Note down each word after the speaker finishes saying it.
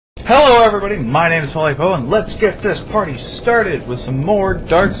Hello everybody, my name is PaulyPoe, and let's get this party started with some more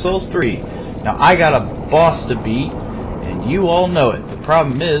Dark Souls 3. Now I got a boss to beat, and you all know it. The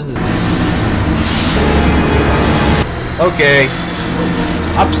problem is... Okay,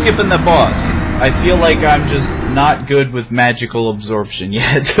 I'm skipping the boss. I feel like I'm just not good with magical absorption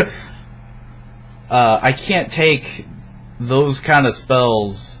yet. I can't take those kind of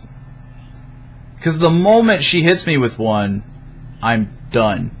spells, because the moment she hits me with one, I'm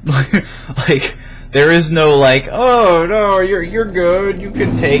done. Like, there is no like, oh no, you're good, you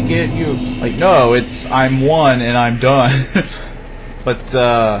can take it, no, it's I'm one and I'm done. But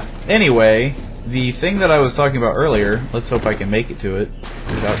anyway, the thing that I was talking about earlier, let's hope I can make it to it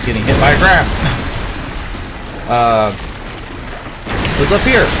without getting hit by a crab. Was up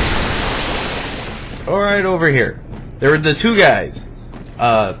here. Alright, over here. There were the two guys.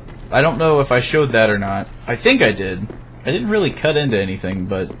 I don't know if I showed that or not. I think I did. I didn't really cut into anything,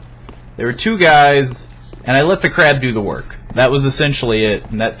 but there were two guys, and I let the crab do the work. That was essentially it,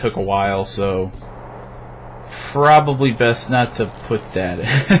 and that took a while, so probably best not to put that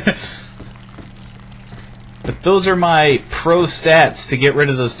in. But those are my pro stats to get rid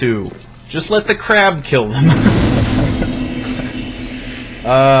of those two. Just let the crab kill them.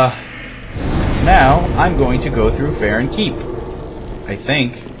 So now, I'm going to go through Fair and Keep. I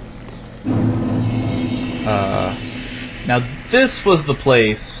think. Now this was the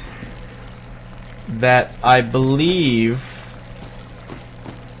place that I believe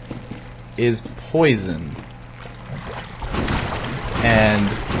is poison. And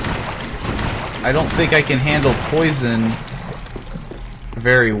I don't think I can handle poison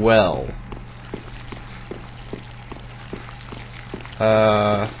very well.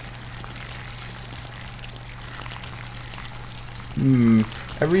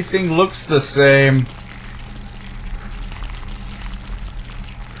 Everything looks the same.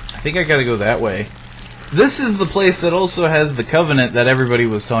 I think I gotta go that way. This is the place that also has the covenant that everybody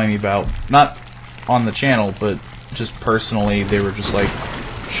was telling me about. Not on the channel, but just personally, they were just like,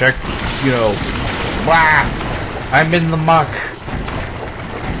 check, you know, wah, I'm in the muck.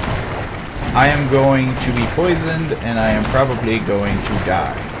 I am going to be poisoned, and I am probably going to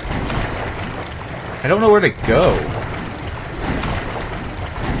die. I don't know where to go.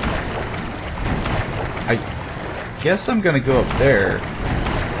 I guess I'm gonna go up there.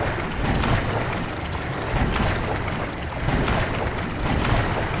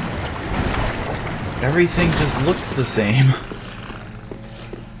 Everything just looks the same.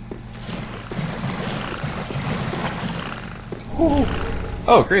 Ooh.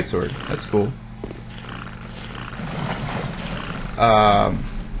 Oh, greatsword. That's cool. Can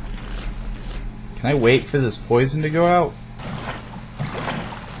I wait for this poison to go out?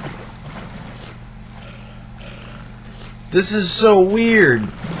 This is so weird.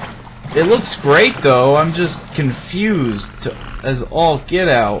 It looks great though. I'm just confused as all get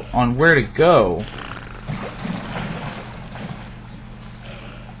out on where to go.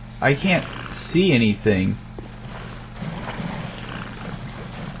 I can't see anything.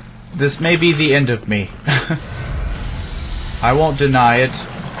 This may be the end of me. I won't deny it.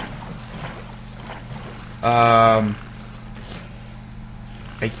 I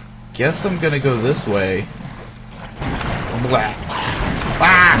guess I'm gonna go this way. Blah.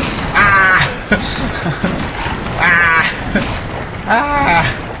 Ah! Ah! Ah! Ah!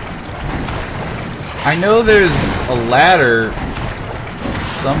 I know there's a ladder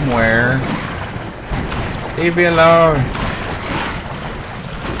somewhere. Leave me alone.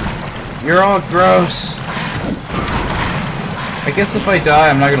 You're all gross. I guess if I die,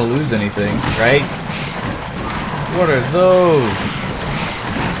 I'm not gonna lose anything, right? What are those?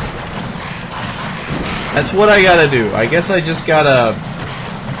 That's what I gotta do. I guess I just gotta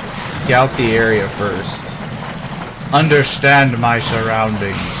scout the area first. Understand my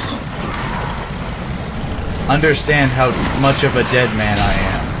surroundings. Understand how much of a dead man I am.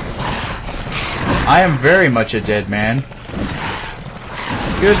 I am very much a dead man.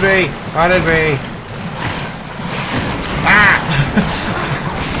 Excuse me, pardon me. Ah!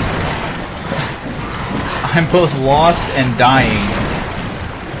 I'm both lost and dying.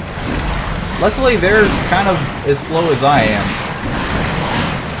 Luckily, they're kind of as slow as I am.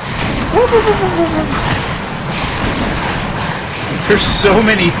 There's so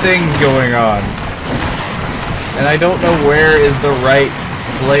many things going on. And I don't know where is the right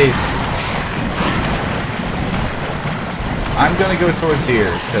place. I'm gonna go towards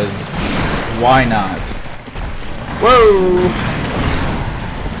here, because why not? Whoa!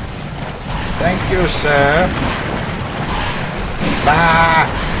 Thank you, sir. Ah!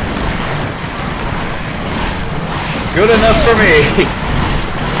 Good enough for me.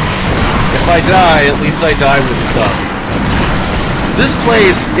 I die, at least I die with stuff. This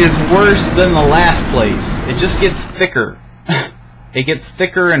place is worse than the last place. It just gets thicker. It gets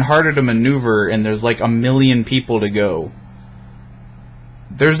thicker and harder to maneuver, and there's like a million people to go.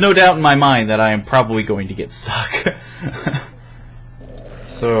 There's no doubt in my mind that I am probably going to get stuck.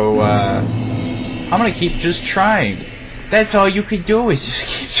 So, I'm gonna keep just trying. That's all you can do is just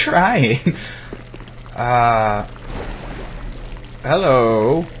keep trying.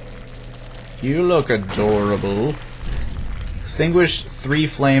 Hello. You look adorable. Extinguish 3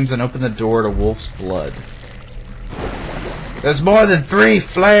 flames and open the door to Wolf's blood. There's more than 3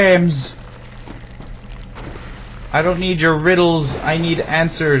 flames! I don't need your riddles, I need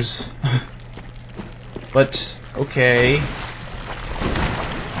answers. But, okay.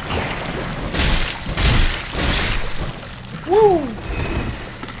 Woo!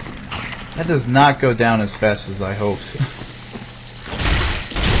 That does not go down as fast as I hoped.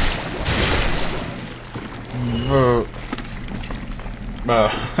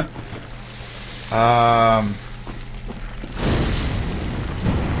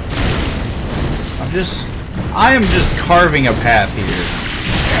 I am just carving a path here.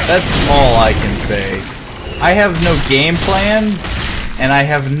 That's all I can say. I have no game plan, and I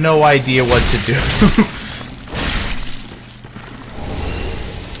have no idea what to do.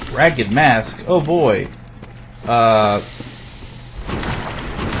 Ragged mask? Oh boy.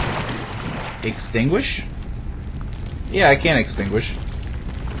 Extinguish? Yeah, I can extinguish.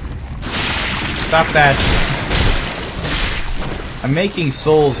 Stop that. I'm making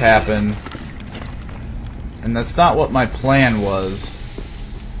souls happen. And that's not what my plan was.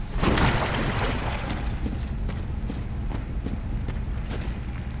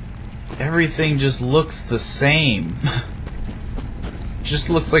 Everything just looks the same. Just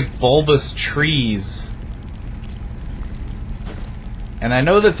looks like bulbous trees. And I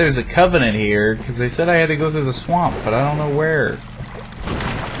know that there's a covenant here, because they said I had to go through the swamp, but I don't know where.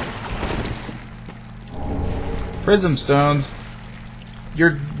 Prism stones.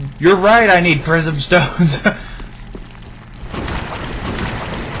 You're right, I need prism stones.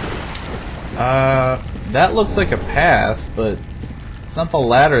 That looks like a path, but it's not the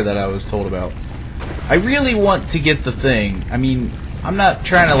ladder that I was told about. I really want to get the thing. I mean, I'm not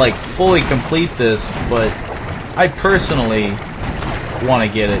trying to like fully complete this, but I personally want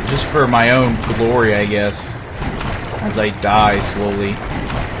to get it just for my own glory, I guess, as I die slowly.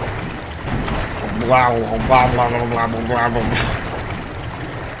 Blah, blah, blah, blah, blah, blah,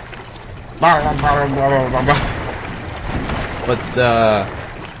 blah, blah. But,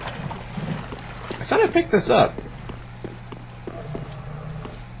 I thought I picked this up.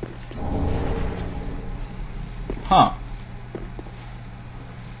 Huh.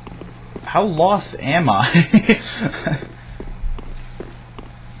 How lost am I?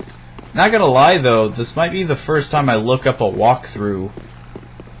 Not gonna lie though, this might be the first time I look up a walkthrough,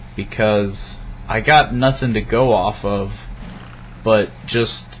 because I got nothing to go off of, but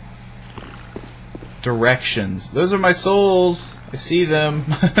just directions. Those are my souls. I see them.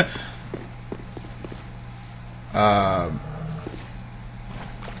 I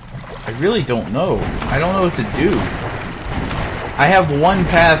really don't know. I don't know what to do. I have one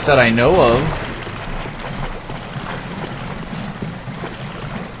path that I know of.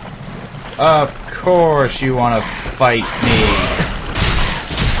 Of course you want to fight me.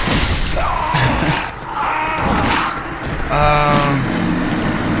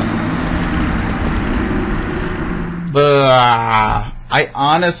 I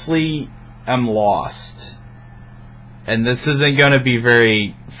honestly am lost. And this isn't gonna be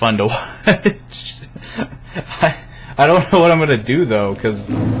very fun to watch. I don't know what I'm gonna do though, because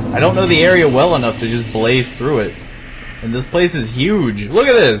I don't know the area well enough to just blaze through it. And this place is huge. Look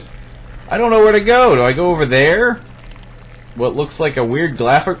at this! I don't know where to go. Do I go over there? What looks like a weird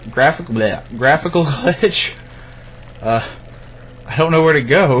graphical glitch? I don't know where to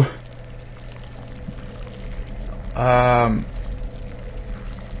go.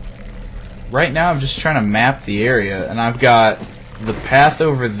 Right now I'm just trying to map the area, and I've got the path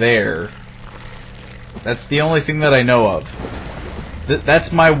over there. That's the only thing that I know of.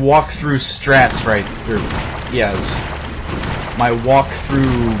 That's my walkthrough strats right through. Yeah, my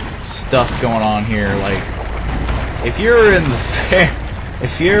walkthrough stuff going on here. Like, if you're in the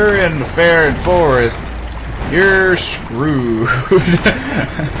fair and forest, you're screwed.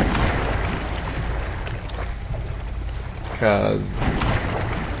 Because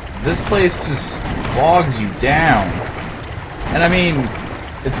this place just bogs you down. And I mean,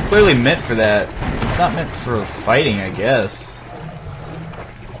 it's clearly meant for that. It's not meant for fighting, I guess.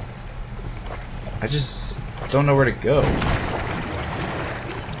 I just don't know where to go.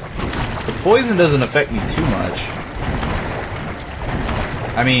 The poison doesn't affect me too much.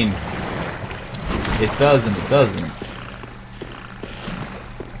 I mean, it does and it doesn't.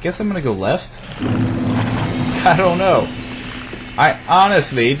 I guess I'm gonna go left? I don't know. I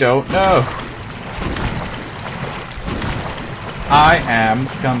honestly don't know. I am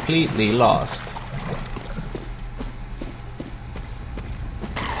completely lost.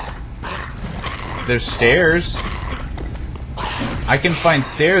 There's stairs. I can find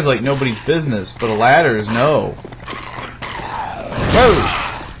stairs like nobody's business, but ladders, no. Whoa!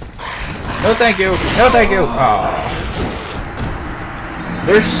 No thank you! No thank you! Aww.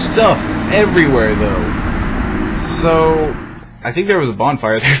 There's stuff everywhere, though. So, I think there was a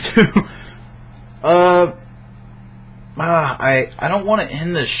bonfire there, too. I don't want to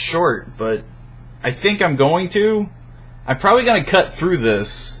end this short, but I think I'm going to. I'm probably going to cut through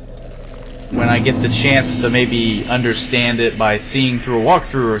this when I get the chance to maybe understand it by seeing through a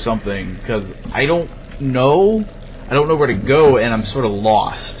walkthrough or something, because I don't know where to go, and I'm sort of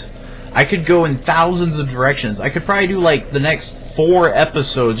lost. I could go in thousands of directions. I could probably do like the next 4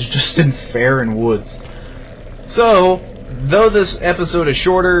 episodes just in Fair Woods. So, though this episode is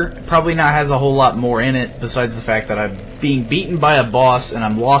shorter, probably not has a whole lot more in it, besides the fact that I'm being beaten by a boss and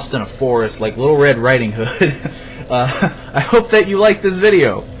I'm lost in a forest like Little Red Riding Hood. I hope that you like this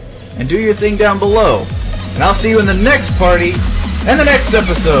video, and do your thing down below. And I'll see you in the next party, and the next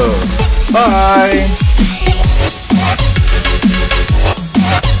episode. Bye!